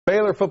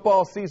Baylor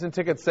football season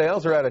ticket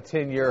sales are at a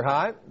 10-year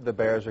high. The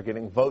Bears are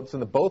getting votes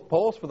in both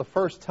polls for the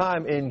first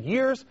time in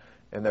years,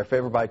 and they're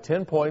favored by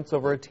 10 points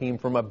over a team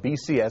from a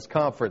BCS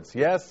conference.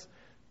 Yes,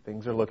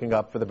 things are looking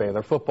up for the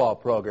Baylor football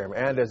program.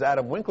 And as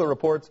Adam Winkler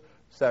reports,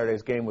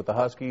 Saturday's game with the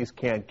Huskies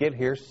can't get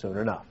here soon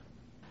enough.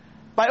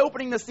 By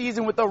opening the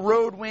season with a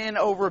road win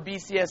over a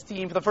BCS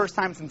team for the first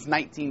time since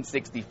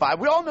 1965,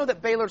 we all know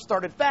that Baylor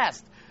started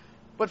fast.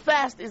 But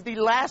fast is the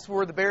last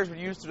word the Bears would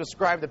use to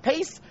describe the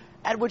pace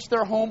at which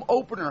their home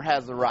opener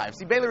has arrived.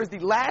 See, Baylor is the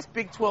last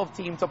Big 12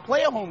 team to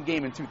play a home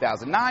game in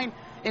 2009.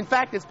 In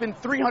fact, it's been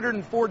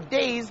 304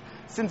 days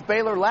since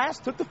Baylor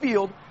last took the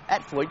field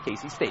at Floyd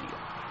Casey Stadium.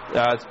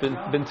 It's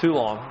been too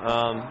long.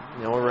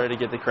 We're ready to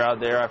get the crowd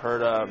there. I've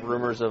heard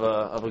rumors of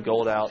a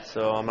gold out,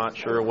 so I'm not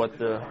sure what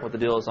the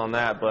deal is on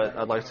that. But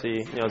I'd like to see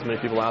as many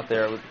people out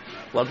there. I would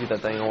love to get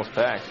that thing almost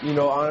packed.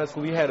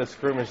 Honestly, we had a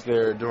scrimmage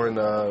there during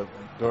the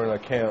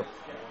camp,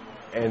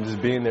 and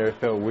just being there, it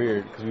felt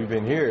weird because we've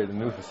been here at the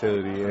new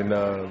facility, and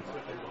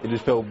it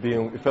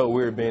felt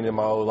weird being in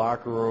my old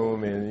locker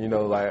room, and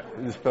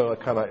it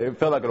felt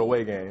like an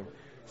away game.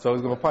 So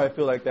it's gonna probably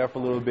feel like that for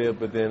a little bit,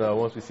 but then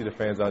once we see the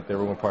fans out there,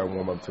 we're gonna probably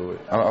warm up to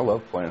it. I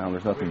love playing home.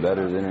 There's nothing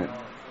better than it.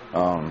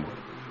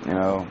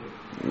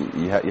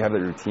 You have the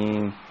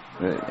routine,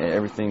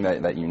 everything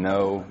that you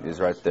know is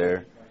right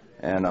there,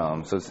 and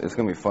so it's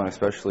gonna be fun,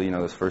 especially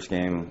this first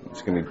game.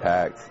 It's gonna be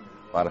packed.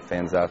 A lot of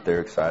fans out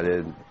there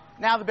excited.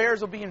 Now the Bears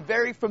will be in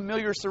very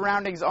familiar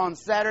surroundings on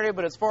Saturday,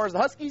 but as far as the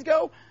Huskies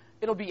go,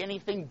 it'll be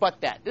anything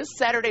but that. This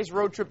Saturday's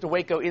road trip to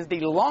Waco is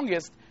the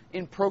longest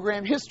in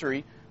program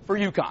history for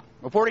UConn.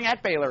 Reporting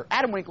at Baylor,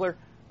 Adam Winkler,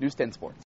 News 10 Sports.